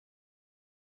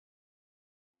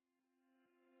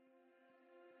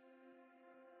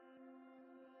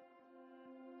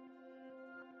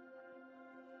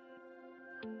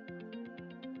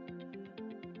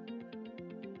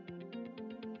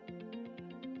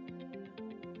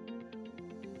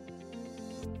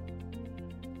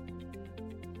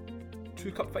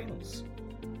2 cup finals,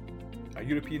 a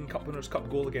European Cup Winners' Cup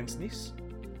goal against Nice,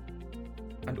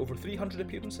 and over 300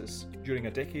 appearances during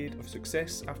a decade of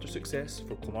success after success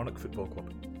for Kilmarnock Football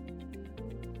Club.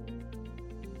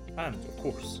 And, of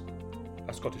course,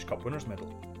 a Scottish Cup Winners'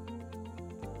 Medal.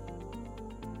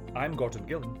 I'm Gordon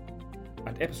Gillen,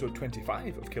 and episode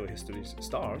 25 of Killie History's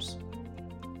stars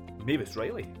Mavis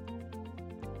Riley.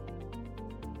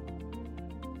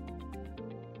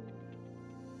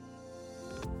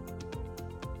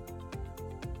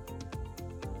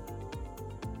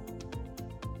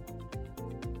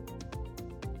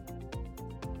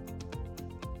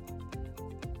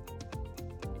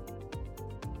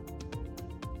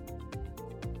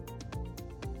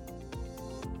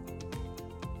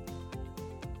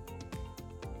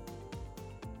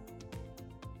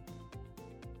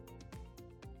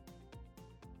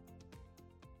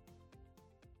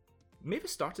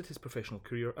 Mavis started his professional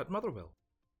career at Motherwell,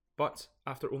 but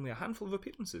after only a handful of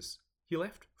appearances, he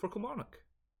left for Kilmarnock.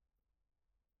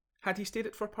 Had he stayed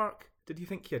at Fir Park, did he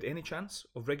think he had any chance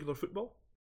of regular football?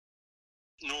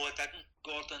 No, I didn't,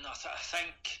 Gordon. I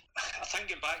think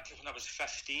getting back to when I was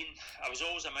 15, I was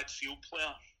always a midfield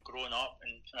player growing up,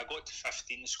 and when I got to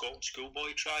 15, the Scotland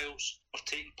schoolboy trials were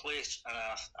taking place, and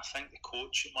I think the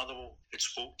coach at Motherwell had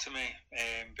spoke to me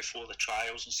before the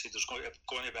trials and said there's going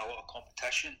to be a lot of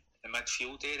competition. The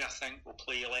midfield area, I think, will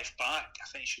play left back. I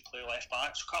think you should play left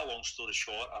back. So, cut a long story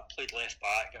short, I played left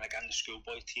back, and again, the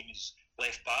schoolboy team is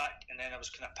left back. And then I was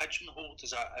kind of pigeonholed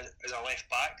as a left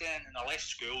back then. And I left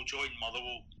school, joined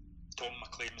Motherwell. Tom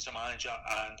McLean was the manager,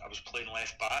 and I was playing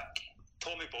left back.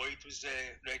 Tommy Boyd was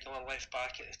the regular left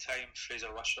back at the time.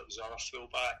 Fraser Rushert was the other full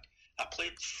back. I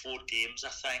played 4 games, I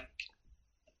think.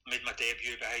 Made my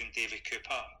debut behind Davy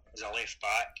Cooper as a left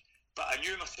back. But I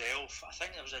knew myself, I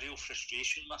think there was a real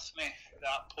frustration with me at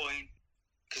that point,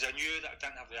 because I knew that I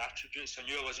didn't have the attributes. I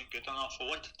knew I wasn't good enough. I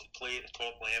wanted to play at the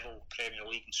top level, Premier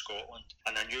League in Scotland,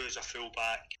 and I knew as a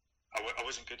full-back I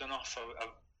wasn't good enough,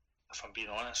 if I'm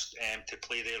being honest, to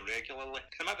play there regularly.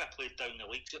 Maybe I played down the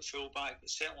leagues at full-back,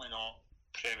 but certainly not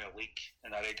Premier League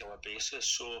on a regular basis.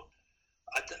 So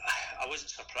I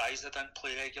wasn't surprised I didn't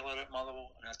play regular at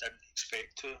Motherwell, and I didn't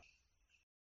expect to.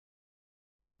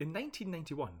 In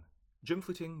 1991, Jim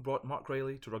Fleeting brought Mark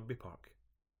Riley to Rugby Park.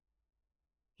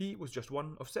 He was just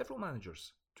one of several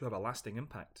managers to have a lasting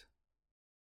impact.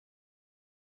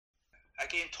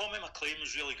 Again, Tommy McLean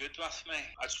was really good with me.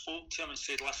 I spoke to him and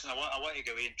said, listen, I want to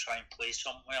go away and try and play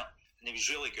somewhere. And he was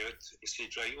really good. He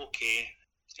said, right, okay.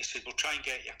 He said, we'll try and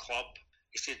get you a club.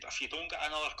 He said, if you don't get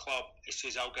another club, he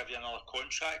says, I'll give you another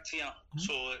contract here. Mm-hmm.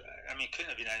 So, I mean,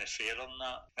 couldn't have been any fairer than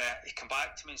that. He came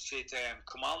back to me and said,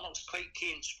 Kilmarnock's quite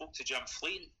keen. Spoke to Jim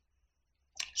Fleeting.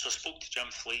 So I spoke to Jim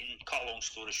Fleeting, cut a long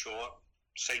story short,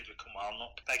 signed with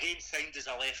Kilmarnock. Again, signed as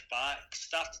a left back,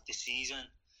 started the season.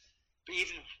 But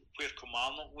even where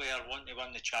Kilmarnock were wanting to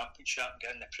win the Championship and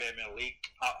get in the Premier League,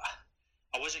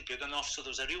 I wasn't good enough. So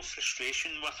there was a real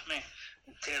frustration with me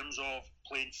in terms of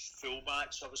playing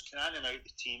full-back. So I was kind of in and out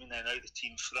the team and then out the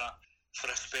team for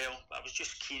a spell. But I was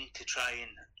just keen to try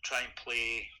and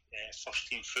play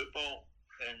first-team football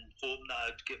and hoping that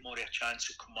I'd get more of a chance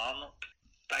at Kilmarnock.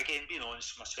 But again, being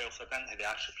honest with myself, I didn't have the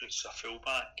attributes of a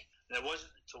full-back. And it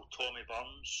wasn't until Tommy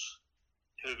Burns,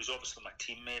 who was obviously my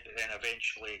teammate, but then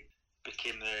eventually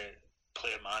became the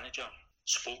player manager,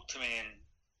 spoke to me. And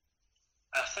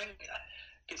I think,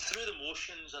 getting through the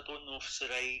motions, I don't know if it's the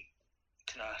right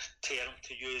kind of term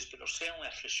to use, but there's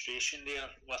certainly a frustration there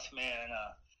with me, and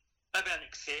maybe an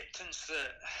acceptance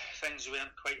that things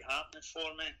weren't quite happening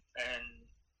for me. And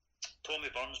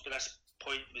Tommy Burns, by this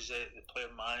point, was the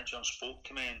player manager, and spoke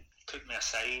to me and took me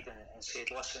aside and said,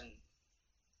 listen,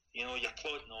 you know, you're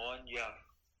plodding on,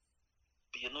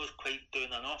 but you're not quite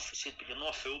doing enough. He said, but you're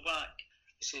not a full-back.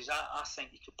 He says, I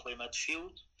think you could play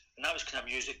midfield. And that was kind of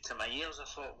music to my ears. I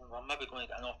thought, well, I'm maybe going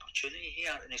to get an opportunity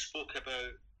here. And he spoke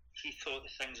about, he thought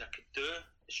the things I could do,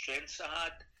 the strengths I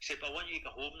had. He said, but I want you to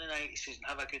go home tonight. He says, and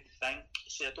have a good think.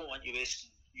 He said, I don't want you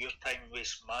wasting your time and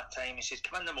wasting my time. He says,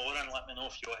 come in the morning and let me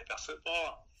know if you want to be a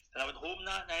footballer. And I went home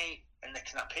that night, and the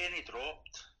kind of penny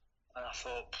dropped, and I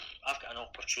thought, I've got an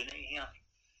opportunity here.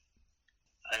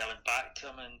 And I went back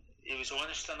to him, and he was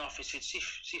honest enough. He said, see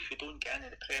if you don't get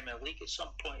into the Premier League at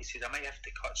some point, he said, I might have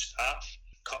to cut staff,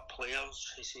 cut players.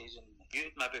 He says, and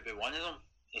you'd maybe be one of them.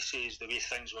 He says, the way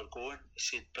things were going. He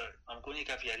said, but I'm going to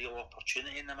give you a real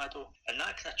opportunity in the middle. And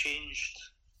that kind of changed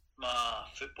my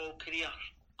football career,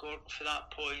 Gordon, for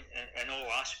that point, in all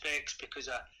aspects,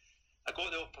 because I got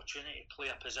the opportunity to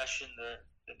play a position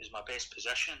that was my best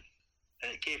position,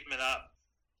 and it gave me that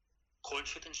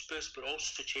confidence boost, but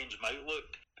also to change my outlook,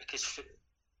 because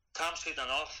Tam said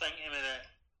another thing to me, that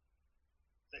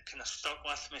that kind of stuck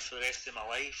with me for the rest of my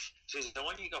life. He says, I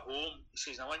want you to go home. He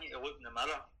says, I want you to look in the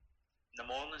mirror in the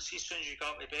morning. See, as soon as you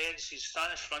go up to bed, he says,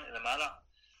 stand in front of the mirror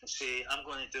and say, I'm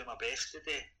going to do my best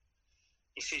today.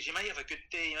 He says, you might have a good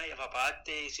day, you might have a bad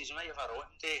day. He says, you might have a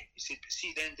rotten day. He said, but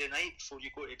see, the end of the night before you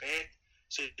go to bed,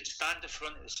 he said, stand in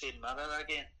front of the same mirror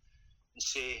again and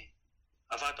say,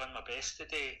 have I done my best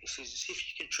today? He says, see if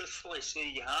you can truthfully say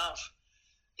you have.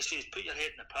 He says, put your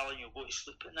head in the pillow and you'll go to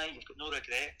sleep at night. You've got no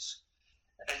regrets.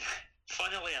 And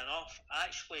funnily enough,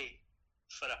 actually,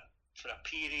 for a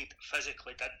period,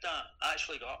 physically did that. I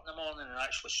actually got up in the morning and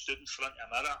actually stood in front of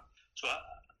a mirror. So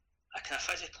I kind of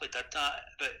physically did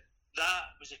that. But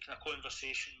that was a kind of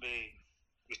conversation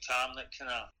with Tam that kind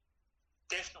of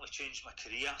definitely changed my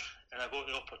career. And I got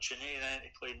the opportunity then to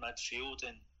play in midfield,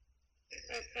 and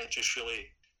it just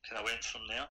really kind of went from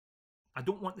there. I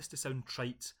don't want this to sound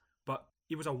trite, but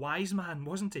he was a wise man,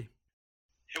 wasn't he?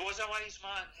 He was a wise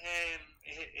man.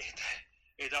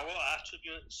 He had a lot of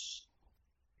attributes.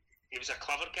 He was a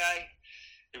clever guy.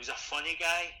 He was a funny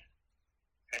guy.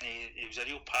 And he was a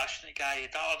real passionate guy. He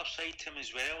had that other side to him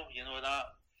as well, you know that.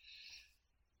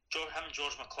 Him and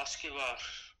George McCluskey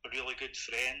were really good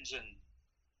friends, and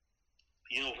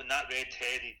you know, when that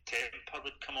red-headed temper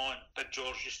would come on, Big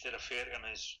George used to refer to him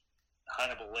as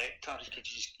Hannibal Lecter.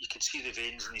 You could see the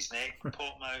veins in his neck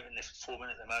popping out and the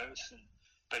foaming at the mouth, and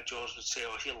Big George would say,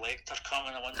 oh, here Lecter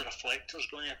coming, I wonder if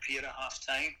Lecter's going to appear at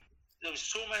half-time. There was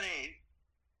so many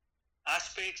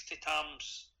aspects to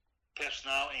Tam's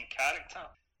personality and character,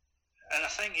 and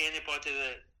I think anybody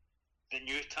that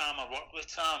knew Tam or worked with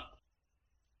Tam,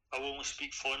 I will only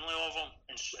speak fondly of him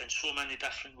in so many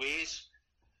different ways.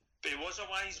 But he was a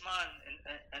wise man,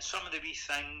 and some of the wee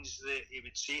things that he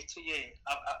would say to you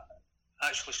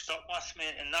actually stuck with me,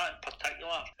 and that in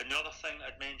particular. Another thing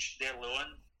I'd mentioned early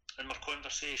on in my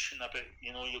conversation about,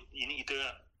 you know, you need to do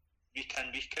it week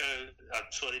in, week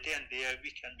out, day in, day out,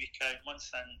 week in, week out, month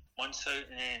in, month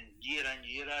out, and then year in,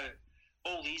 year out.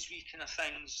 All these wee kind of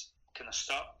things kind of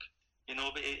stuck, you know,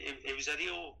 but it was a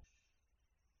real...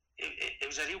 It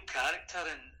was a real character,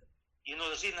 and you know,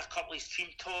 there's even a couple of his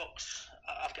team talks.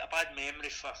 I've got a bad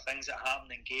memory for things that happen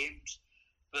in games,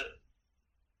 but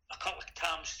a couple of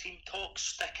Tam's team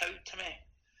talks stick out to me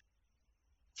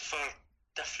for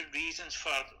different reasons. For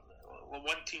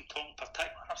one team talk in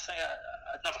particular, I think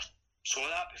I'd never saw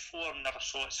that before, and never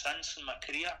saw it since in my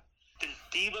career.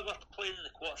 Dundee were playing in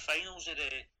the quarterfinals of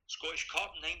the Scottish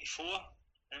Cup in '94,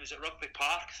 and it was at Rugby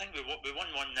Park. I think we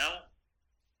won 1-0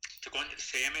 to go into the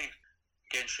semi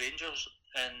against Rangers,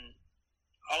 and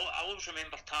I always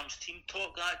remember Tam's team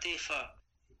talk that day.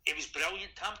 It was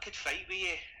brilliant. Tam could fight with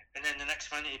you, and then the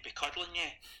next minute he'd be cuddling you.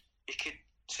 He could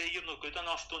say you're not good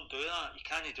enough, don't do that, you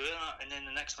can't do that, and then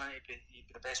the next minute he'd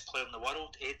be the best player in the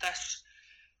world. He had this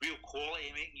real quality,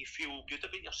 making you feel good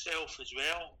about yourself as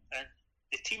well, and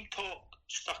the team talk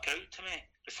stuck out to me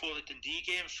before the Dundee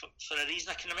game for a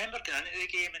reason. I can remember going into the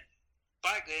game, and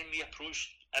back then we approached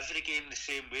every game the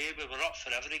same way. We were up for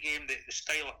every game, the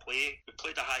style of play. We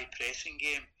played a high pressing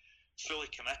game, fully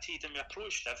committed, and we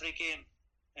approached every game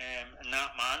in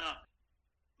that manner.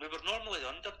 We were normally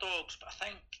the underdogs, but I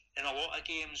think in a lot of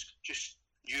games just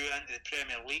new into the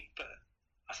Premier League. But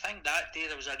I think that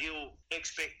day there was a real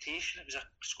expectation. It was a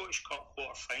Scottish Cup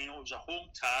quarter final. It was a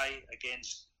home tie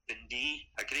against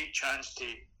Dundee, a great chance to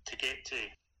get to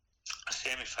a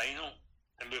semi-final.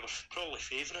 And we were probably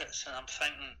favourites, and I'm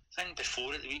thinking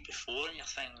before it, the week before, and you're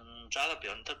thinking, I'd rather be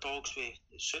underdogs. It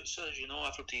suits us, you know,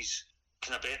 everybody's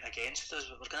kind of betting against us,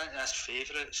 but we're going to ask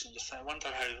favourites, and you think, I wonder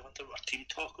what our team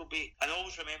talk will be. And I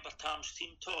always remember Tam's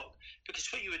team talk, because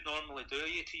what you would normally do,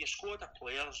 to your squad of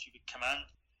players, you would come in,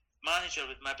 manager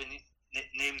would maybe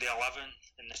name the 11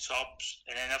 and the subs,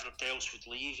 and then everybody else would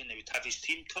leave, and they would have his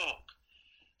team talk.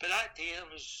 But that day,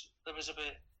 there was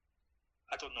about,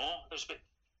 I don't know, there was about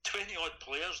 20 odd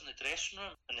players in the dressing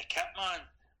room, and the kit man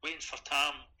waiting for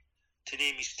Tam to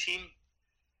name his team.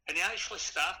 And he actually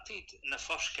started in the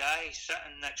first guy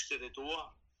sitting next to the door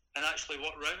and actually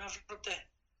walked around everybody.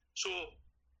 So,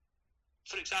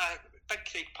 for example, Big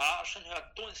Craig Patterson, who I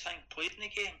don't think played in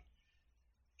the game,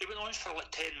 he went on for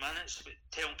like 10 minutes about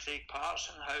telling Craig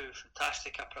Patterson how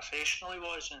fantastic a professional he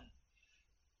was and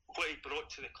what he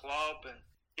brought to the club. And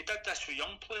he did this with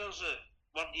young players that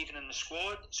weren't even in the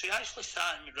squad. So he actually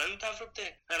sat around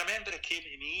everybody. I remember he came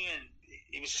to me and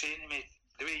he was saying to me,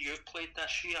 the way you've played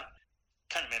this year,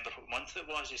 can't remember what month it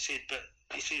was, he said, but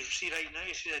he says, see right now,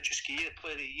 he said, I just gave you the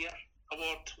Player of the Year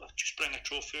award, I'll just bring a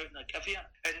trophy out and I'll give you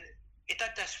it. And he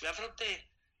did this with everybody.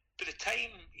 By the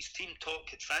time his team talk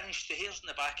had finished, the hairs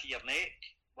in the back of your neck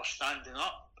were standing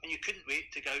up, and you couldn't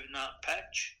wait to go out on that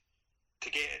pitch to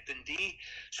get at Dundee.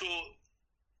 So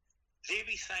they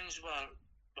wee things were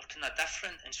kind of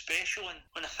different and special. And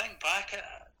when I think back,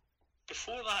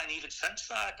 before that and even since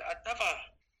that,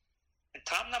 and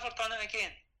Tam never done it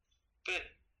again. But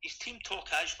his team talk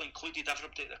actually included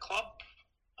everybody at the club.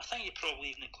 I think he probably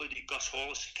even included Gus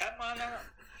Hollis, the kit man, in it.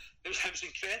 It was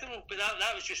incredible. But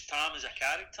that was just Tam as a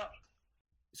character.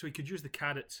 So he could use the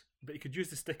carrot, but he could use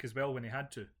the stick as well when he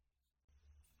had to.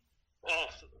 Oh,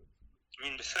 I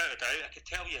mean, without a doubt, I could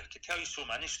tell you so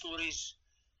many stories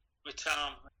with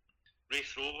Tam.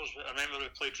 Raith Rovers, I remember we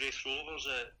played Raith Rovers.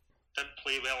 Didn't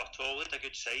play well at all. They had a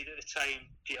good side at the time.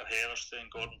 Peter Heatherstone,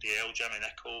 Gordon Dalziel, Jimmy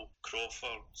Nicholl,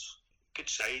 Crawford. Good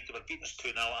side. They were beating us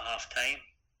 2-0 at half time.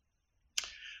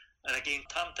 And again,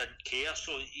 Tam didn't care,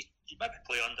 so you maybe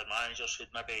play under managers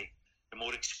who'd maybe the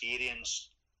more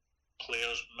experienced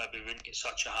players maybe wouldn't get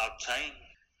such a hard time.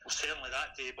 Well, certainly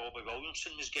that day Bobby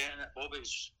Williamson was getting it. Bobby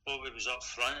was up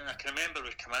front, and I can remember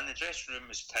we come in, the dressing room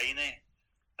was tiny,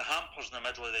 the hampers in the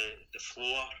middle of the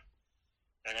floor,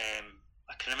 and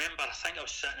I can remember, I think I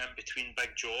was sitting in between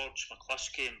Big George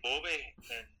McCluskey and Bobby,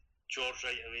 and George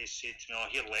right away said to me, "Oh,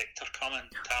 here Lecter coming."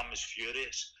 Tam was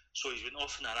furious. So he's went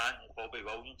off in a rant to Bobby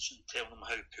Williamson, telling him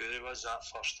how poor he was that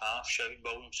first half, shouting,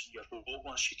 "Williamson, you're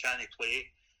hopeless, you can't play."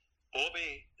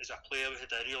 Bobby is a player who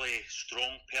had a really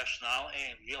strong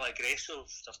personality, really aggressive,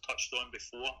 as I've touched on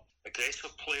before.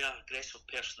 Aggressive player, aggressive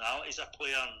personality as a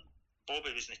player, and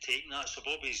Bobby wasn't taking that, so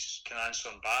Bobby's kind of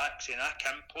answering back, saying, "I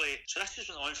can play." So this has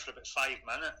been on for about 5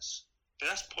 minutes. By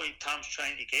this point, Tam's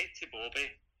trying to get to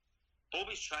Bobby.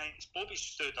 Bobby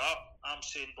stood up. I'm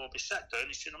saying, "Bobby, sit down."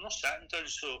 He's saying, "I'm not sitting down."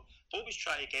 So Bobby's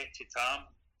trying to get to Tam.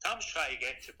 Tam's trying to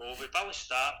get to Bobby. Billy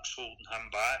Stark's holding him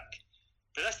back.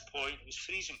 By this point, it was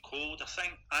freezing cold. I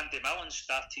think Andy Millen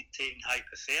started taking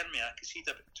hypothermia because he'd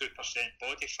about 2%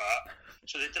 body fat.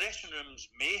 So the dressing room's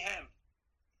mayhem.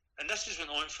 And this has went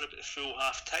on for about the full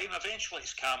half time. Eventually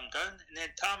it's calmed down. And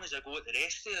then Tam has a go at the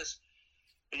rest of us.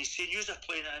 And he's saying, "You're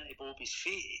playing it into Bobby's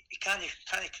feet. He can't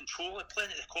control it,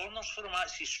 playing at the corners for him.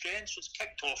 That's his strength." So it's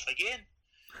kicked off again.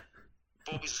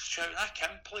 Bobby's shouting, "I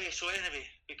can play." So anyway,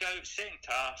 we go out, second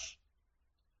half.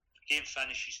 Game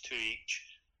finishes 2 each.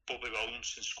 Bobby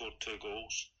Williamson scored 2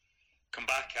 goals. Come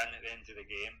back in at the end of the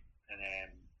game,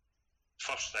 and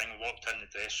first thing, walked in the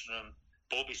dressing room.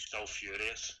 Bobby's still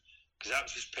furious because that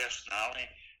was his personality.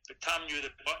 But Tam knew the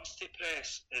buttons to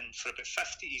press, and for about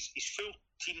 50, his full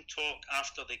team talk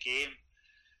after the game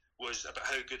was about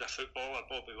how good a footballer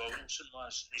Bobby Williamson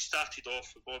was. He started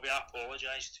off with, "Bobby, I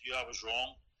apologise to you, I was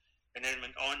wrong," and then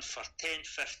went on for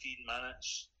 10-15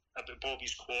 minutes about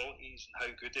Bobby's qualities and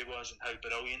how good he was and how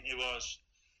brilliant he was.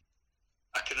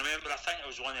 I can remember, I think I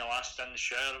was one of the last in the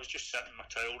shower. I was just sitting in my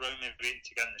towel round me waiting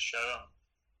to get in the shower.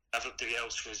 Everybody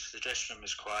else was, the dressing room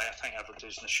was quiet. I think everybody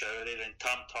was in the shower there. And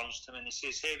Tam turns to me and he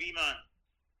says, "Hey, wee man."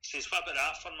 He says, "What about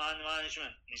that for man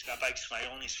management?" And he's got a big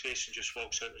smile on his face and just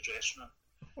walks out the dressing room.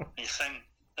 And you think,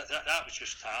 that was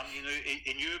just Tam. You know,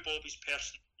 he knew Bobby's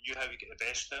person, knew how to get the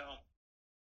best out of him.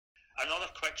 Another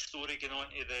quick story going on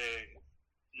to the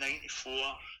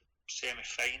 94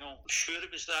 semi-final. I'm sure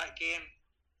it was that game.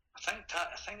 I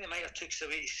think they might have took us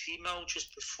away to Seamill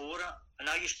just before it. And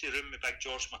I used to room with Big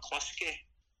George McCluskey.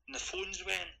 And the phones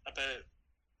went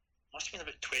must have been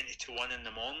about 20 to 1 in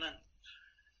the morning.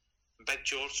 And Big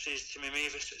George says to me,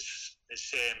 "Mavis,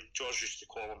 it's George used to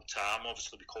call him Tam,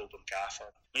 obviously we called him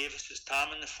Gaffer. "Mavis, it's Tam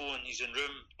on the phone, he's in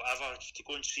room, whatever, to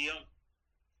go and see him."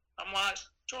 I'm like,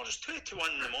 "George, it's 20 to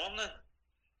 1 in the morning."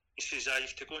 He says, "I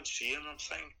have to go and see him." I'm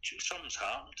thinking, something's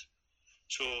happened.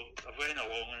 So I went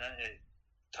along and into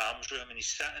Tam's room, and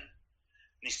he's sitting,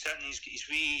 he's got his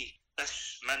wee,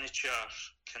 this miniature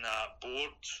kind of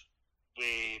board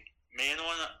with men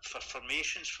on it for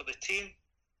formations for the team.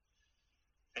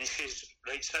 And he says,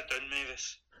 "Right, sit down,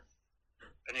 Mavis."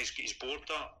 And he's got his board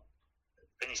up,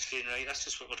 and he's saying, "Right, this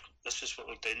is what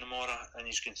we're doing tomorrow." And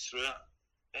he's going through it,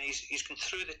 and he's going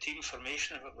through the team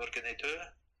formation of what we're going to do.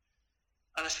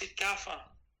 And I said, "Gaffer,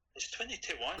 it's 20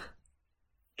 to 1.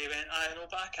 He went, "I know,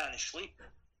 but I can't sleep."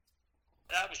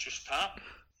 That was just Tam.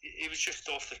 He was just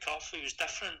off the cuff. He was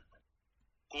different.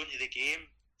 Going to the game,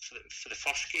 for the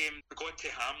first game, we got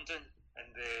to Hampden,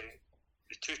 and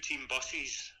the 2 team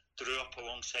buses drew up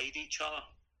alongside each other.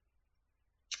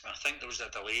 I think there was a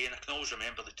delay, and I can always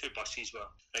remember the 2 buses were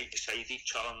right beside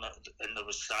each other, and there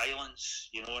was silence,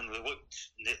 you know, and we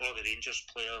looked, all the Rangers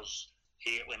players,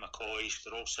 Haitley, McCoy,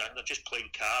 they're all sitting, they're just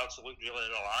playing cards, they looked really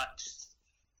relaxed.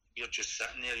 We were just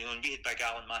sitting there, you know, and we had Big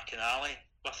Alan McInally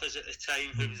with us at the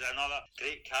time, who was another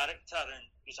great character and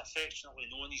was affectionately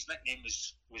known. His nickname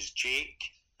was Jake,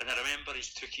 and I remember he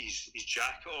took his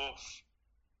jacket off.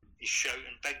 he's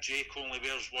shouting, Big Jake only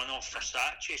wears one off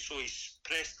Versace, so he's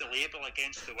pressed the label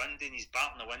against the window and he's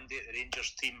batting the window at the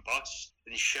Rangers team bus,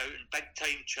 and he's shouting, Big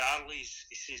time Charlie's.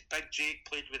 He says, Big Jake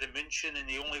played with the München and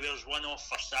he only wears one off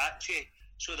Versace.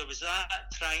 So there was that,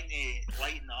 trying to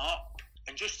lighten it up,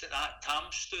 and just at that, Tam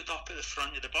stood up at the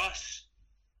front of the bus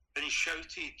and he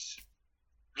shouted,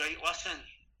 right, listen,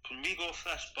 when we go off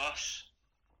this bus,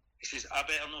 he says, I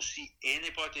better not see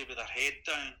anybody with their head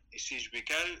down. He says, we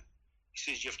go out. He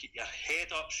says, you've got your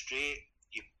head up straight,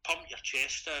 you pump your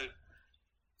chest out,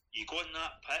 you go on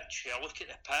that pitch, you look at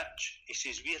the pitch. He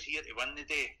says, we're here to win the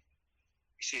day.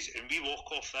 He says, and we walk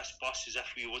off this bus as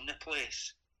if we own the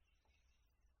place.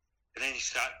 And then he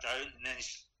sat down, and then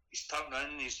he's turned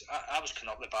around, and I was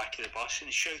coming up the back of the bus, and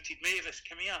he shouted, Mavis,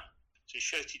 come here. So he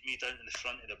shouted me down to the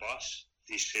front of the bus.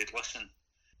 He said, listen,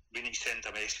 we need to send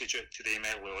a message out to them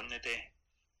early on the day.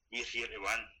 We're here to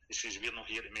win. He says, we're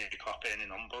not here to make up any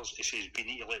numbers. He says, we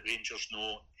need to let Rangers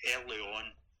know early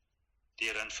on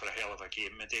they're in for a hell of a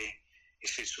game today. He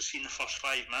says, so see in the first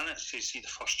 5 minutes, he says, see the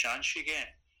first chance you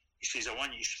get. He says, I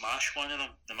want you to smash one of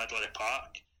them in the middle of the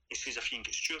park. He says, if you can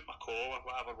get Stuart McCall or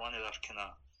whatever, one of their kind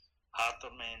of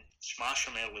harder men, smash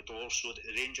them early doors so that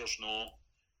the Rangers know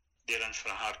they're in for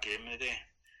a hard game today.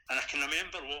 And I can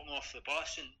remember walking off the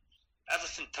bus and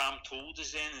everything Tam told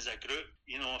us then as a group,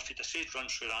 you know, if he'd have said run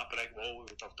through that brick wall, we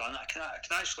would have done it. I can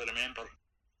actually remember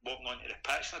walking onto the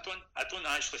pitch, and I don't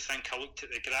actually think I looked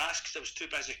at the grass because I was too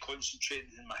busy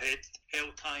concentrating in my head,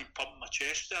 held time, pumping my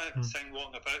chest out,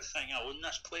 walking about, thinking I own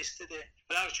this place today.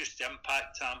 But that was just the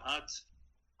impact Tam had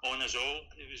on us all.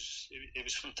 It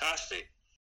was fantastic.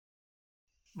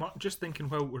 Mark, just thinking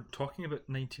while we're talking about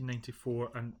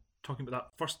 1994 and talking about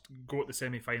that first go at the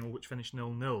semi-final, which finished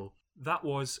 0-0, that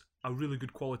was a really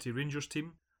good quality Rangers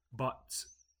team, but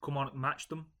Kilmarnock matched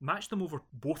them over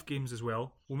both games as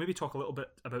well. We'll maybe talk a little bit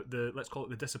about let's call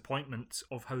it the disappointment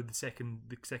of how the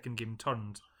second game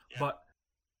turned. Yeah. But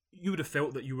you would have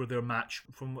felt that you were their match.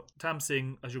 From what Tam's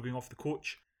saying as you're going off the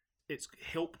coach, it's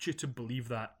helped you to believe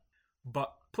that.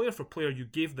 But player for player, you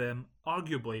gave them,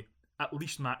 arguably, at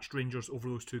least matched Rangers over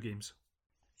those two games.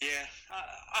 Yeah,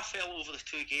 I felt over the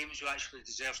two games you actually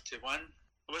deserved to win.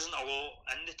 There wasn't a lot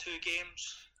in the two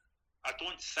games. I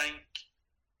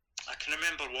can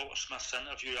remember Walter Smith's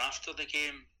interview after the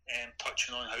game,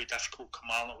 touching on how difficult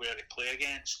Kilmarnock were to play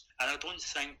against. And I don't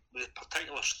think with the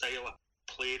particular style of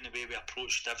play and the way we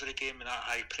approached every game in that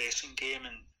high pressing game,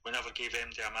 and we never gave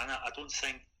MD a minute, I don't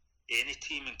think any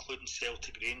team, including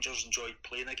Celtic, Rangers, enjoyed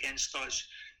playing against us.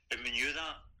 And we knew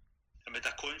that. And we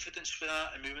had a confidence for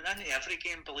that. And we went into every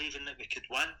game believing that we could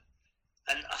win.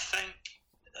 And I think,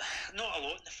 not a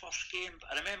lot in the first game,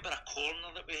 but I remember a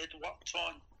corner that we had worked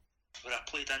on where I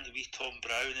played into wee Tom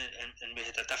Brown, and we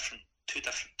had two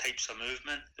different types of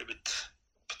movement that would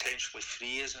potentially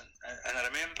free us. And I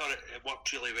remember it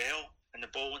worked really well, and the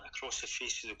ball went across the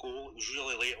face of the goal. It was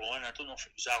really late on. I don't know if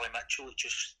it was Ali Mitchell who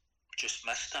just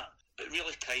missed it. But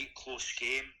really tight, close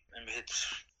game, and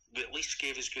we at least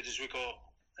gave as good as we got.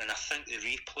 And I think the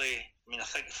replay, I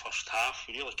think the first half,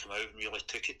 we really came out and really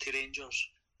took it to Rangers.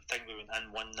 I think we went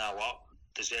in 1-0 up,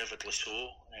 deservedly so.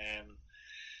 And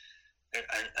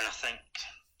I think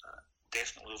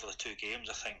definitely over the two games,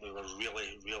 I think we were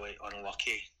really, really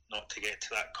unlucky not to get to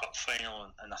that cup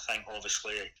final. And I think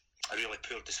obviously a really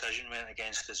poor decision went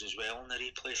against us as well in the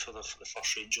replay for the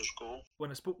first Rangers goal.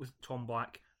 When I spoke with Tom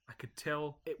Black, I could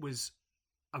tell it was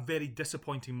a very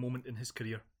disappointing moment in his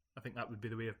career. I think that would be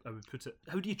the way I would put it.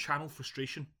 How do you channel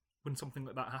frustration when something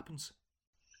like that happens?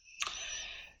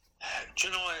 Do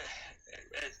you know,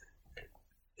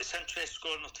 it's interesting,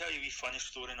 Gordon. I'll tell you a wee funny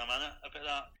story in a minute about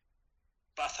that.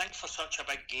 But I think for such a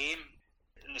big game,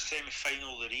 in the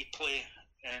semi-final, the replay,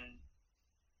 and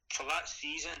for that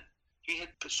season, we had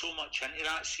put so much into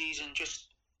that season,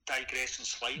 just digressing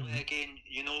slightly again.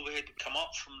 You know, we had come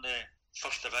up from the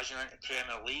First Division into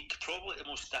Premier League, probably the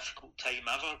most difficult time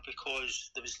ever,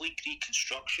 because there was league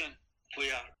reconstruction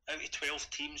where out of 12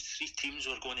 teams, 3 teams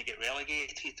were going to get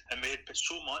relegated, and we had put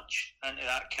so much into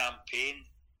that campaign,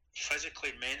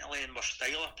 physically, mentally, and our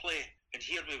style of play. And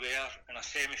here we were in a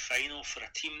semi-final for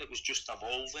a team that was just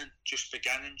evolving, just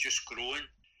beginning, just growing,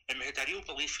 and we had a real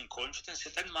belief and confidence.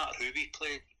 It didn't matter who we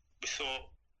played. We thought,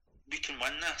 we can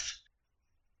win this.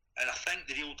 And I think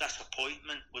the real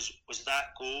disappointment was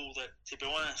that goal that, to be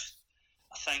honest,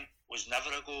 I think was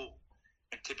never a goal.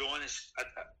 And to be honest,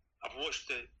 I've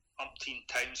watched it umpteen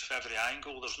times for every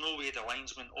angle. There's no way the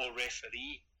linesman or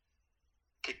referee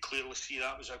could clearly see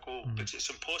that was a goal, because it's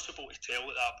impossible to tell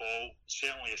at that ball,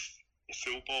 certainly if the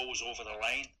full ball was over the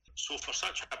line. So for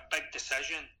such a big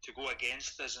decision to go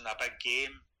against us in a big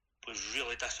game, was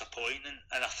really disappointing.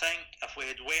 And I think if we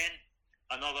had went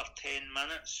another 10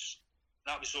 minutes,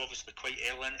 that was obviously quite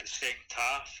early into the second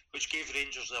half, which gave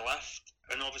Rangers the lift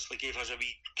and obviously gave us a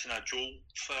wee kind of jolt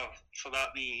for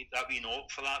that wee knock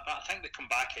for that. But I think they come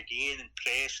back again and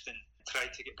pressed and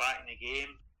tried to get back in the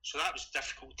game. So that was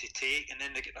difficult to take. And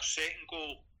then they get their second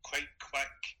goal quite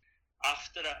quick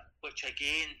after it, which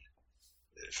again,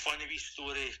 funny wee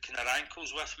story, kind of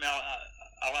rankles with me.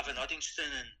 I live in Uddingston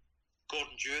and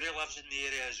Gordon Jury lives in the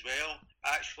area as well.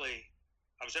 Actually,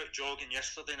 I was out jogging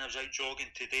yesterday and I was out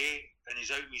jogging today, and he's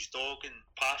out with his dog and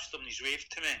passed him and he's waved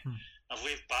to me. I've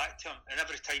waved back to him, and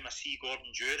every time I see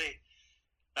Gordon Jury,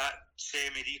 that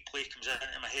semi-replay comes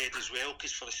into my head as well,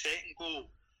 because for the second goal,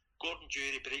 Gordon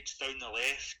Jury breaks down the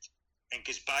left and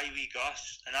goes by wee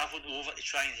Gus, and I went over to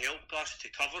try and help Gus to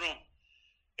cover him,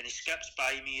 and he skips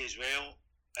by me as well,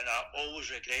 and I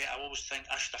always regret it. I always think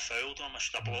I should have fouled him, I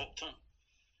should have blocked him.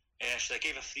 So I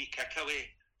gave a free kick away.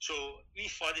 So, wee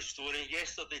funny story,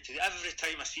 yesterday, every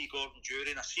time I see Gordon Jury,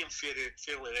 and I see him fairly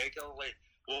regularly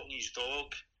walking his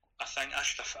dog, I think I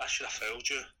should have fouled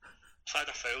you. If I'd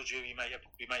have fouled you, we might have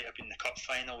been in the cup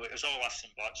final. It was all ifs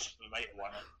and buts, we might have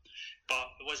won it. But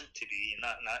it wasn't to be, and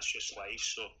that's just life.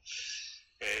 So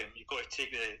you've got to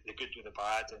take the good with the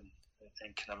bad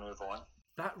and kind of move on.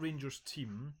 That Rangers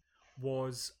team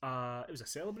was a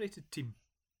celebrated team.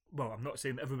 Well, I'm not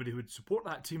saying that everybody would support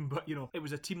that team, but, you know, it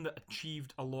was a team that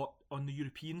achieved a lot on the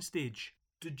European stage.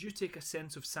 Did you take a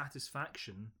sense of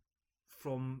satisfaction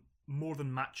from more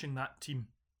than matching that team?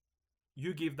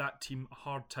 You gave that team a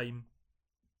hard time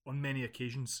on many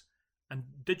occasions, and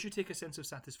did you take a sense of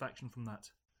satisfaction from that?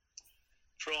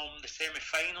 From the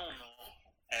semi-final,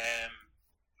 no.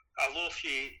 Although if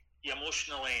you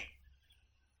emotionally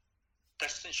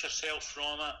distance yourself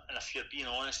from it, and if you're being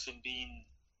honest and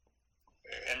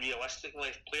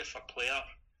realistically, player for player,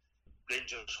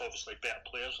 Rangers obviously better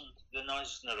players than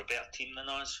us, and they're a better team than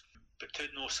us, but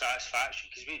took no satisfaction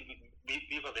because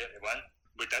we were there to win.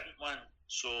 We didn't win,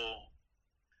 so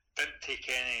didn't take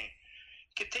any.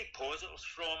 You could take positives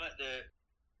from it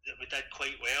that we did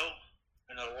quite well,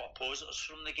 and there are a lot of positives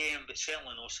from the game, but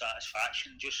certainly no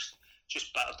satisfaction. Just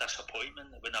bitter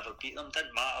disappointment that we never beat them.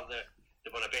 Didn't matter that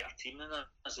they were a better team than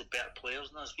us, they better players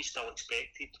than us. We still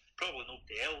expected, probably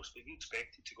nobody else, but we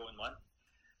expected to go and win.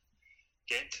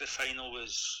 Getting to the final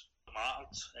was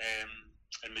mattered,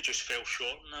 and we just fell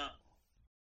short on that.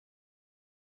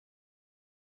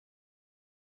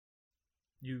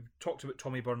 You talked about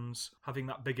Tommy Burns having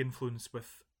that big influence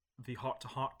with the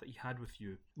heart-to-heart that he had with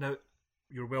you. Now,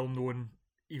 you're well known,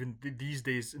 even these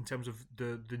days, in terms of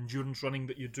the endurance running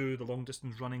that you do, the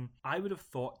long-distance running. I would have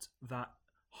thought that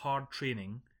hard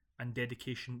training and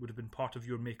dedication would have been part of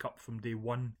your makeup from day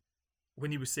one.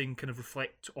 When he was saying kind of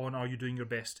reflect on are you doing your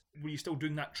best, were you still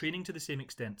doing that training to the same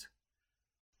extent?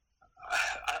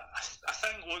 I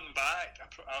think looking back,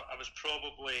 I was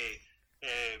probably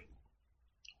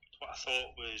what I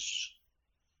thought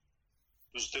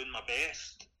was doing my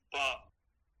best, but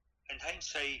in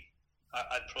hindsight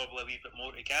I'd probably a wee bit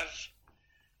more to give.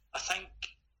 I think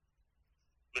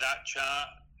with that chat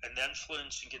and the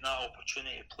influence and getting that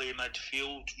opportunity to play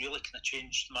midfield really kind of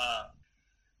changed my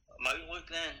outlook.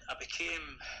 Then I became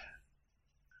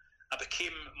a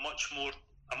much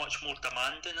more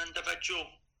demanding individual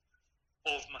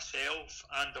of myself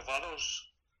and of others,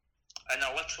 and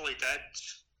I literally did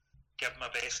give my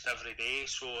best every day.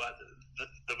 So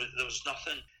there was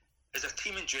nothing as a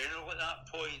team in general at that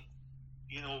point.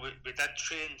 You know, we did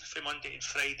train from Monday to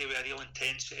Friday with a real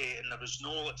intensity, and there was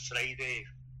no Friday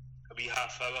a wee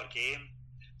half-hour game.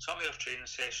 Some of our training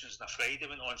sessions on a Friday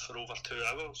went on for over 2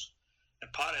 hours,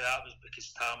 and part of that was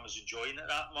because Tam was enjoying it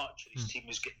that much, and his team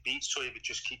was getting beat, so he would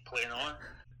just keep playing on.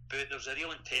 But there was a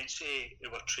real intensity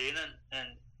in our training,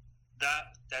 and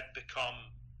that did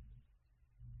become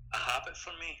a habit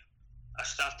for me. I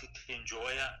started to enjoy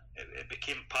it. It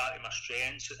became part of my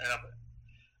strengths, and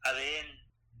I then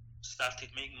started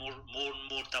making more and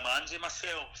more demands of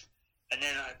myself. And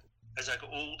then as I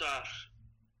got older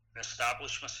and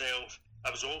established myself,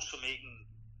 I was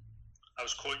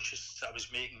conscious that I was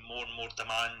making more and more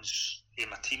demands of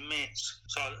my teammates.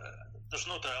 So there's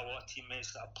no doubt a lot of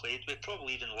teammates that I played with,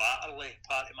 probably even latterly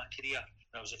part of my career.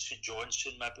 When I was at St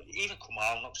Johnstone, maybe even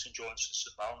Kilmarnock, St Johnstone,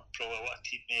 St Mirren, probably a lot of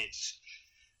teammates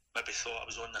maybe thought I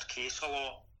was on their case a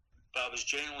lot, but I was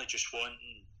generally just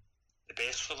wanting the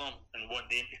best for them and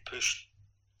wanting them to push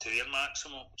to their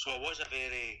maximum. So I was a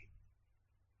very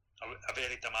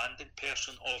demanding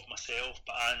person of myself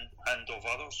and of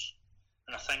others,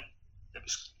 and I think it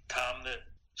was Tam that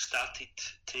started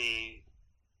to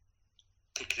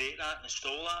create that and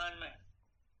install that in me.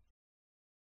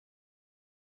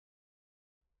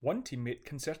 One teammate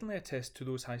can certainly attest to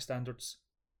those high standards.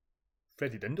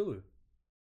 Freddie Dindaloo.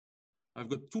 I've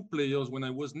got two players. When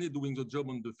I was doing the job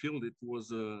on the field, it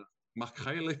was Mark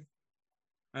Riley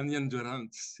and Ian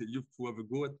Durrant. They used to have a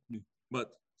go at me. But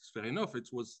it's fair enough.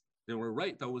 They were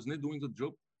right. I was not doing the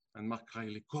job. And Mark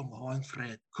Riley, come on,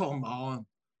 Fred, come on.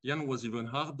 Ian was even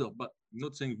harder, but I'm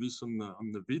not saying this on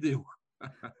the video.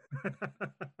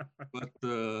 But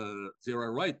they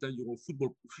are right. You're a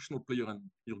football professional player and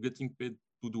you're getting paid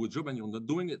to do a job and you're not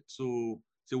doing it. So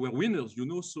they were winners,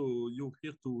 so you're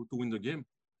here to win the game.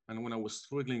 And when I was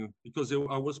struggling, because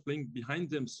I was playing behind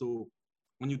them, so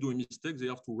when you do a mistake, they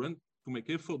have to run to make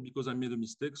effort because I made a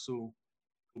mistake.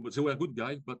 But they were good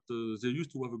guys, but they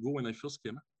used to have a go when I first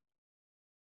came.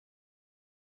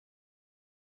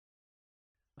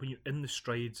 When you're in the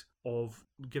strides of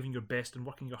giving your best and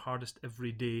working your hardest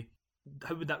every day,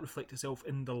 how would that reflect itself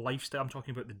in the lifestyle? I'm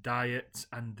talking about the diet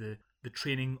and the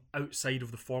training outside of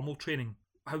the formal training.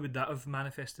 How would that have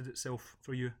manifested itself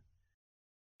for you?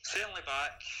 Certainly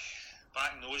back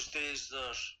in those days,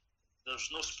 there's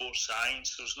no sports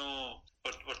science. There's no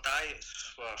our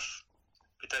diets were,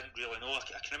 we didn't really know.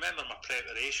 I can remember my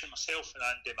preparation. Myself and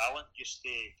Andy Millen used to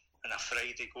on a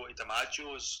Friday go to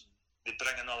DiMaggio's. They'd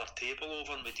bring another table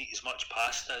over and we'd eat as much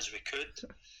pasta as we could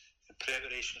in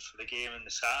preparation for the game on the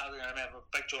Saturday. I remember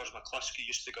Big George McCluskey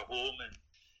used to go home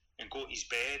and go to his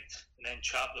bed and then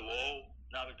chap the wall.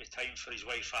 And that would be time for his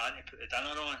wife Anne to put the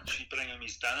dinner on. She'd bring him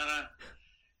his dinner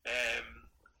in.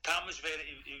 Tam was very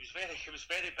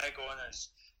big on us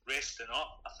resting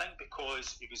up. I think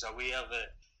because he was aware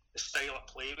that the style of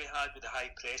play we had with the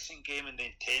high pressing game and the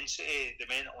intensity, the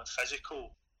mental and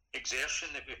physical exertion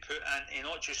that we put in,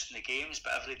 not just in the games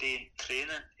but every day in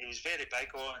training, he was very big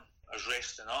on us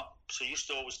resting up. So he used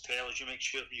to always tell us, you make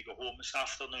sure that you go home this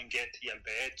afternoon, get to your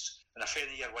beds, and if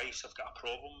any of your wives have got a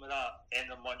problem with that, any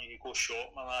of them want you to go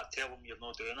shopping or that, tell them you're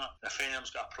not doing it. And if any of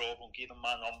them's got a problem, give them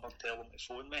my number, tell them to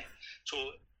phone me. So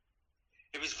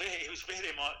it was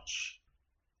very much,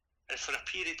 and for a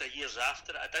period of years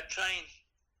after it, I did try and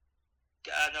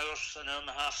get an hour and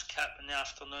a half skip in the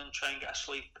afternoon, try and get a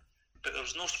sleep. But there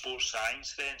was no sports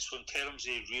science then, so in terms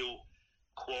of real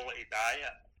quality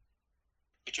diet,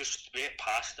 we ate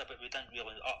pasta, but we didn't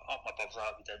really, up above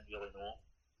that, we didn't really know.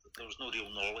 There was no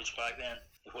real knowledge back then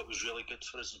of what was really good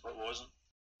for us and what wasn't.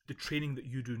 The training that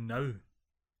you do now,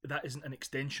 that isn't an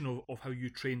extension of how you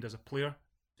trained as a player.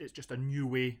 It's just a new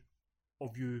way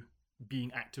of you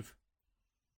being active.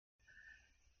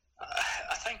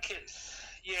 I think it's,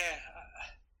 yeah.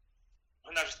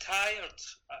 When I retired,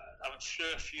 I went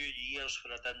through a few years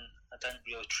where I didn't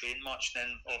really train much. Then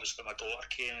obviously my daughter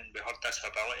came and with her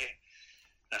disability,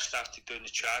 and I started doing the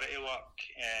charity work.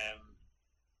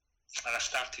 And I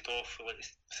started off with the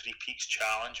Three Peaks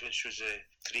Challenge, which was the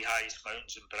 3 highest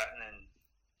mountains in Britain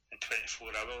in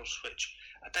 24 hours, which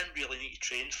I didn't really need to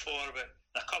train for, but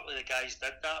a couple of the guys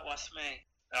did that with me.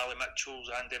 Ali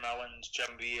Mitchell's, Andy Millens,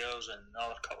 Jim Weers, and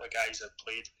another couple of guys that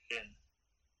played. And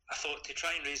I thought to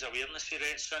try and raise awareness of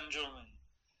Rett syndrome, and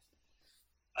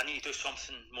I need to do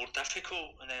something more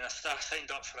difficult. And then I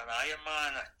signed up for an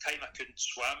Ironman. At the time I couldn't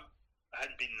swim. I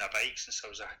hadn't been on a bike since I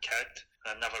was a kid,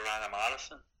 and I never ran a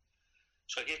marathon.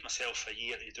 So I gave myself a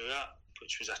year to do it,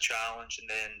 which was a challenge, and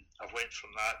then I went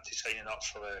from that to signing up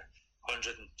for the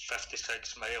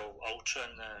 156-mile ultra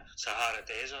in the Sahara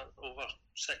Desert over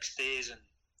 6 days, and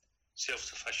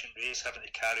self-sufficient race, having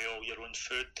to carry all your own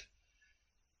food.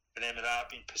 And then with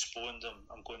that being postponed,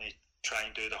 I'm going to try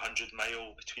and do the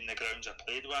 100-mile between the grounds I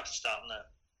played with, starting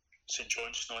at St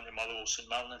Johnstone on to Motherwell St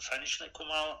Mirren and finishing at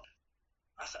Kilmarnock.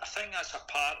 I think that's a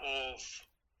part of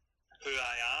who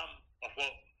I am, of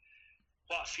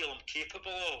what I feel I'm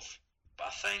capable of. But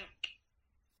I think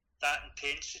that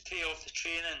intensity of the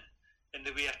training and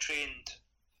the way I trained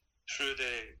through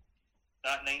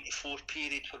that 94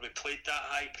 period where we played that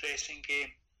high pressing game,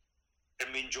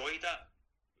 and we enjoyed it.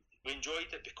 We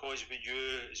enjoyed it because we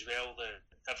knew as well that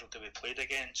everybody we played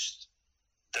against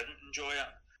didn't enjoy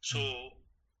it. So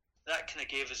that kind of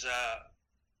gave us a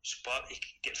spurt to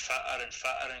get fitter and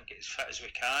fitter and get as fit as we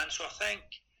can. So I think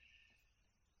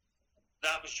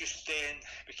that was just then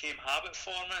became habit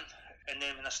forming, and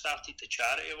then when I started the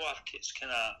charity work, it's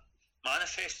kind of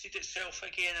manifested itself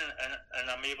again, and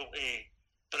I'm able to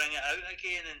bring it out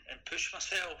again and push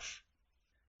myself.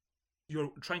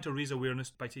 You're trying to raise awareness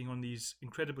by taking on these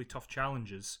incredibly tough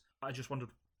challenges. I just wondered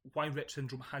why Rett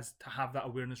syndrome has to have that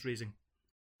awareness raising.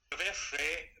 Reverse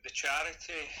Rett, the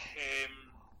charity,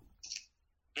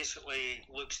 basically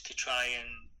looks to try and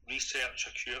research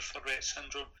a cure for Rett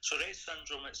syndrome. So Rett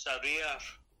syndrome, it's a rare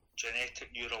genetic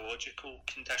neurological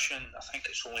condition. I think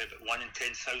it's only about 1 in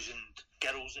 10,000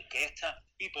 girls that get it.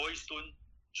 We boys don't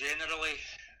generally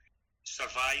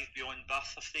survive beyond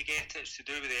birth if they get it. It's to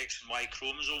do with the X and Y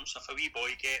chromosomes. If a wee boy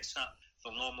gets it,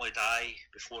 they'll normally die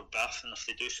before birth, and if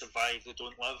they do survive, they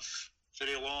don't live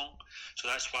very long. So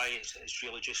that's why it's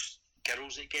really just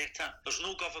girls that get it. There's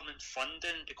no government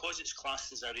funding because it's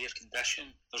classed as a rare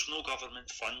condition. There's no government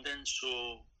funding,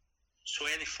 so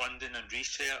any funding and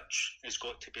research has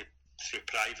got to be through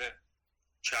private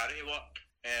charity work.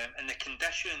 And the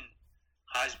condition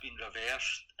has been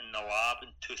reversed in the lab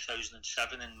in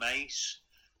 2007 in mice.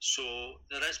 So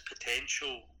there is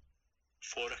potential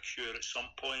for a cure at some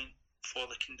point for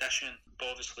the condition, but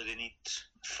obviously they need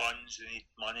funds, they need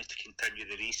money to continue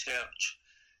the research.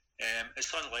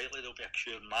 It's unlikely there'll be a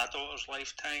cure in my daughter's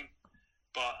lifetime,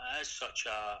 but it is such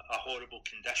a horrible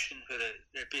condition where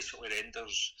it basically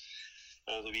renders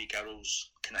all the wee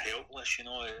girls kind of helpless, you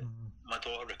know. My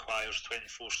daughter requires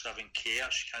 24/7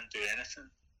 care, she can't do anything.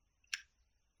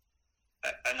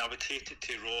 And I would hate it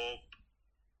to rob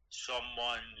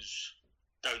someone's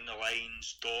down the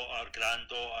line's daughter,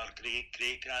 granddaughter,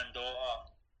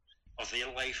 great-granddaughter of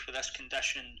their life with this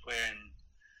condition when,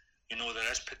 you know,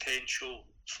 there is potential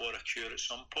for a cure at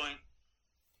some point.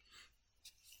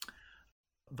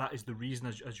 That is the reason,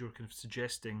 as you're kind of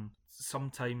suggesting,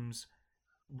 sometimes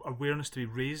awareness to be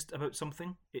raised about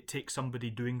something, it takes somebody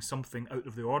doing something out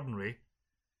of the ordinary.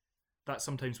 That's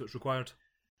sometimes what's required.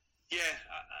 Yeah,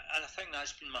 and I think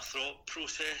that's been my thought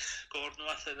process, Gordon,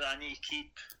 with it, that I need to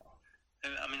keep.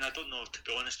 I mean, I don't know, to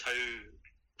be honest, how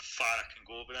far I can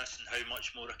go with this and how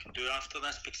much more I can do after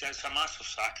this, because it's a massive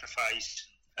sacrifice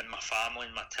in my family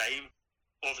and my time.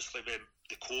 Obviously, with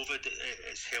the COVID,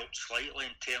 it's helped slightly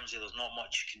in terms of there's not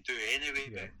much you can do anyway,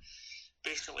 yeah. But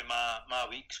basically my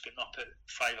week's getting up at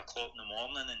 5 o'clock in the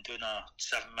morning and doing a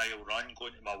 7-mile run,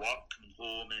 going to my work, coming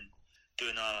home and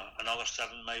doing another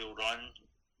 7-mile run,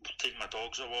 taking my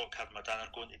dogs a walk, having my dinner,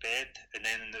 going to bed, and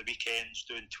then in the weekends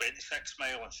doing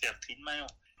 26-mile and 13-mile.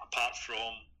 Apart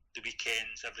from the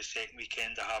weekends, every second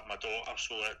weekend I have my daughter,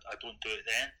 so I don't do it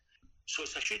then. So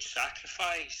it's a huge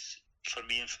sacrifice for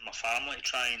me and for my family to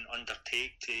try and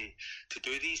undertake to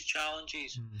do these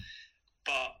challenges.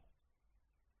 But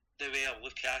the way I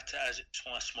look at it is it's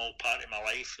only a small part of my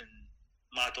life, and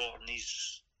my daughter and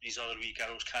these other wee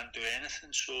girls can't do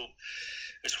anything, so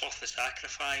it's worth the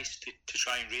sacrifice to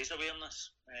try and raise awareness.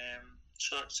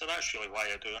 So that's really why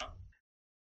I do it.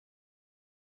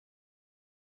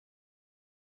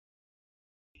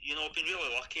 You know, I've been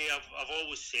really lucky. I've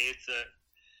always said that,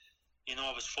 you know,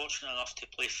 I was fortunate enough to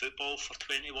play football for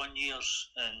 21 years,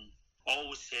 and I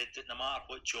always said that no matter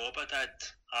what job I did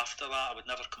after that, I would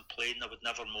never complain, I would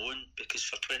never moan, because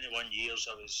for 21 years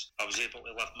I was able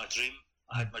to live my dream.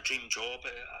 I had my dream job.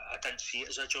 I didn't see it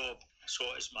as a job. I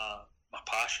saw it as my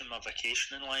passion, my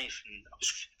vacation in life, and I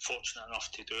was fortunate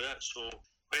enough to do it. So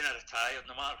when I retired,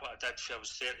 no matter what I did till I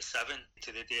was 37,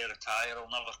 to the day I retire, I'll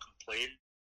never complain.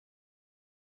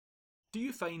 Do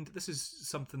you find, this is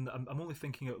something that I'm only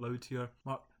thinking out loud here,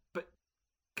 Mark, but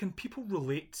can people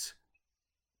relate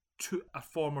to a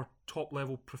former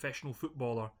top-level professional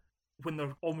footballer when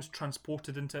they're almost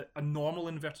transported into a normal,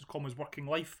 inverted commas, working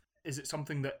life? Is it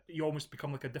something that you almost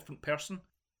become like a different person?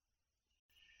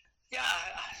 Yeah,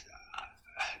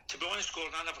 to be honest,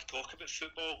 Gordon, I never talk about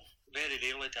football. Very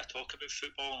rarely do I talk about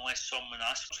football unless someone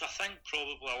asks. So I think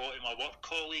probably a lot of my work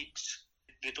colleagues,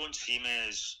 they don't see me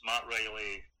as Matt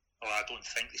Riley, or I don't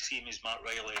think they see me as Matt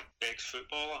Riley,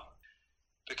 ex-footballer,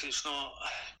 because it's not.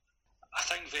 I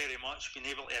think very much being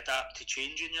able to adapt to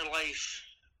change in your life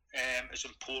is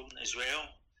important as well.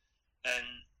 And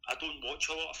I don't watch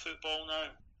a lot of football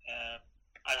now.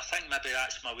 And I think maybe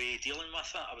that's my way of dealing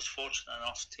with it. I was fortunate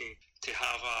enough to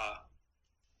have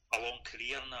a long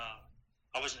career, and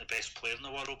I wasn't the best player in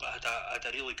the world, but I had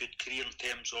a really good career in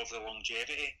terms of the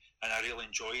longevity, and I really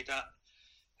enjoyed it.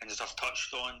 And as I've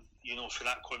touched on, you know, for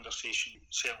that conversation,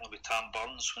 certainly with Tam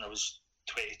Burns when I was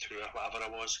 22 or whatever I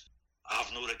was, I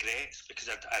have no regrets, because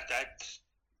I did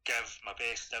give my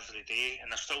best every day,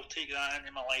 and I still take that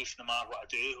into my life no matter what I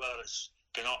do, whether it's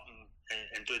going up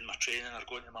and doing my training or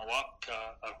going to my work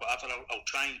or whatever. I'll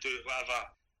try and do whatever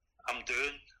I'm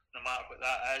doing, no matter what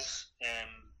that is,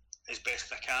 as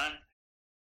best I can.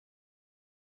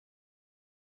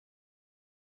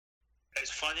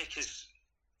 It's funny because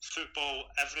football,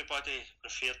 everybody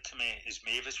referred to me as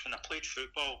Mavis. When I played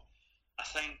football, I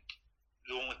think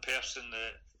the only person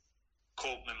that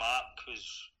called me Mark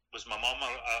was my mum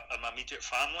or my immediate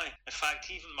family. In fact,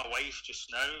 even my wife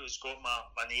just now has got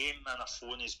my name and her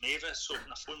phone as Mavis, so when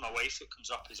I phone my wife it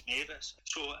comes up as Mavis.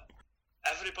 So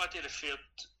everybody referred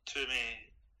to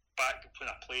me back when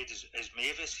I played as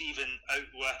Mavis, even out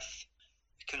with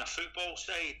the kind of football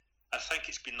side. I think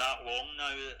it's been that long now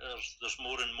that there's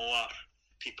more and more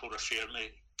people refer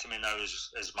to me now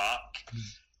as Mark.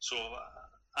 So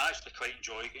I actually quite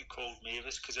enjoy getting called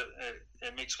Mavis because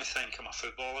it makes me think I'm a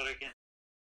footballer again.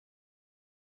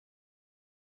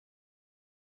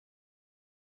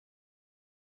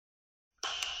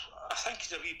 I think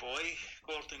as a wee boy,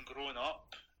 Gordon, growing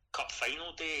up, Cup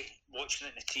final day, watching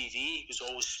it on the TV was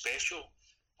always special.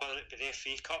 Whether it be the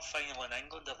FA Cup final in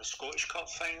England or the Scottish Cup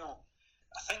final,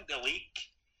 I think the league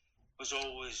was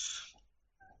always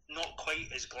not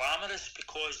quite as glamorous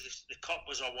because the cup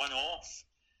was a one-off.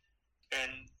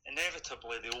 And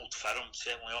inevitably the Old Firm,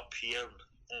 certainly up here,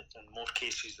 in more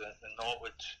cases than not,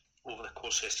 would, over the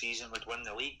course of the season, would win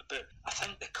the league. But I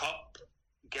think the cup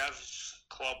gives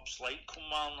clubs like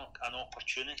Kilmarnock an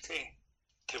opportunity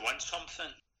to win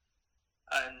something.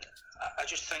 And I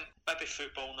just think maybe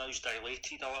football now's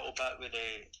dilated a little bit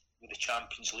with the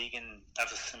Champions League and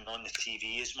everything on the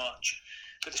TV as much.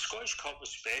 But the Scottish Cup was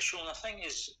special, and I think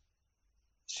is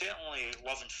certainly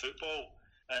loving football.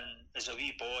 And as a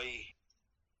wee boy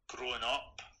growing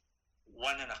up,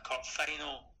 winning a cup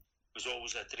final was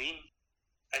always a dream.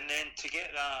 And then to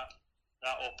get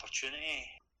that opportunity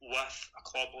with a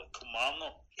club like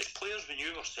Kilmarnock, as players, we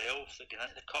knew ourselves that getting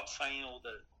into the cup final,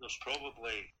 that there's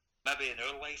probably, maybe in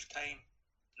our lifetime,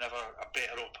 never a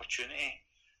better opportunity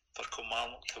for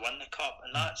Kilmarnock to win the cup.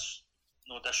 And that's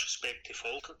no disrespect to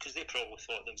Falkirk, because they probably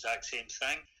thought the exact same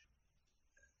thing.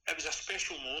 It was a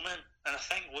special moment, and I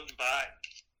think looking back,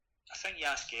 I think you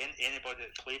ask anybody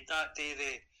that played that day,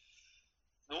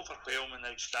 the overwhelming,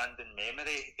 outstanding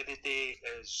memory of the day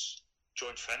is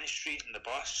John Finnis Street and the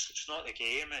bus. It's not the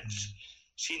game, it's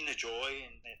seeing the joy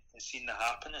and seeing the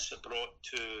happiness it brought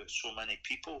to so many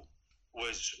people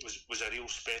was a real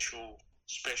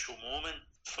special moment.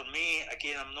 For me,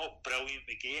 again, I'm not brilliant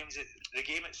with games. The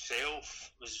game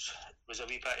itself was a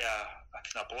wee bit of a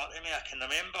kind of blur to me. I can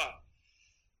remember,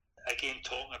 again,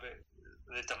 talking about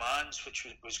the demands, which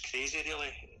was crazy,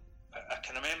 really. I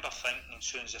can remember thinking as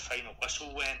soon as the final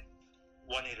whistle went,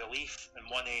 one of relief and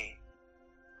one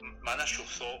of my initial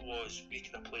thought was we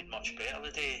could have played much better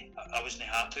today. I wasn't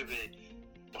happy with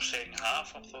our second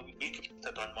half. I thought we could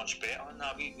have done much better than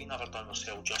that. We never done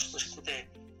ourselves justice today.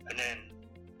 And then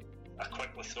I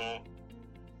quickly thought,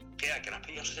 get a grip of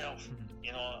yourself.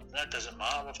 You know, that doesn't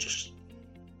matter. We've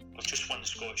just won the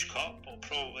Scottish Cup.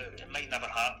 It might never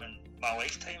happen in my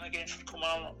lifetime again for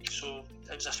Kilmarnock. So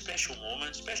it was a special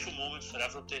moment for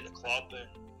everybody at the club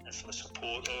and for the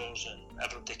supporters and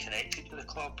everybody connected with the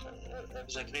club. It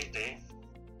was a great day.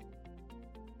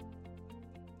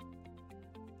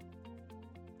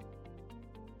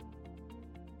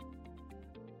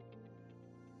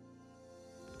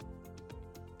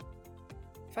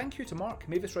 Thank you to Mark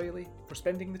Mavis Riley for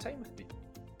spending the time with me,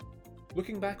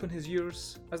 looking back on his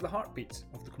years as the heartbeat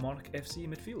of the Kilmarnock FC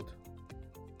midfield.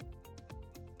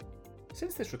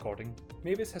 Since this recording,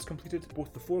 Mavis has completed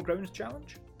both the 4 Grounds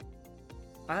Challenge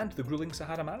and the gruelling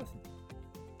Sahara Marathon,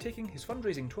 taking his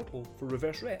fundraising total for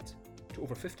Reverse Ret to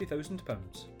over £50,000.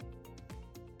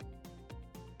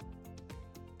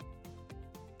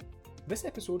 This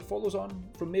episode follows on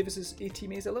from Mavis's A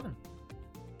Teammates 11,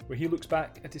 where he looks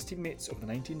back at his teammates of the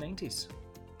 1990s.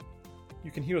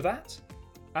 You can hear that,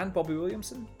 and Bobby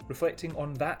Williamson reflecting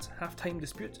on that half-time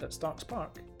dispute at Starks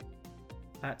Park,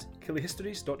 at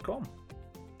killyhistories.com.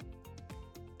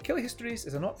 Killie Histories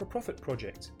is a not-for-profit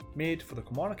project made for the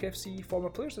Kilmarnock FC Former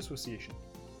Players Association.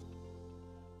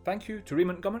 Thank you to Ray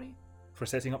Montgomery for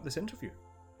setting up this interview.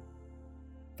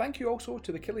 Thank you also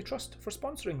to the Killie Trust for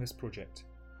sponsoring this project,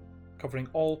 covering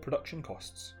all production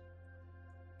costs.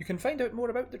 You can find out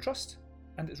more about the Trust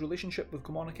and its relationship with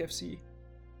Kilmarnock FC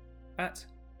at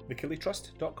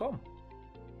thekillietrust.com.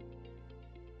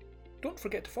 Don't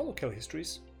forget to follow Killie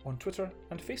Histories on Twitter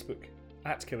and Facebook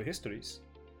at Killie Histories,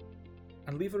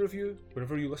 and leave a review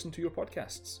wherever you listen to your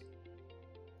podcasts.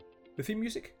 The theme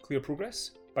music, Clear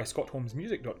Progress, by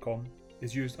scottholmesmusic.com,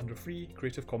 is used under free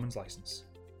Creative Commons license.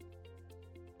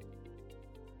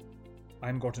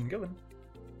 I'm Gordon Gillen.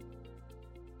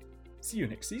 See you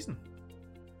next season.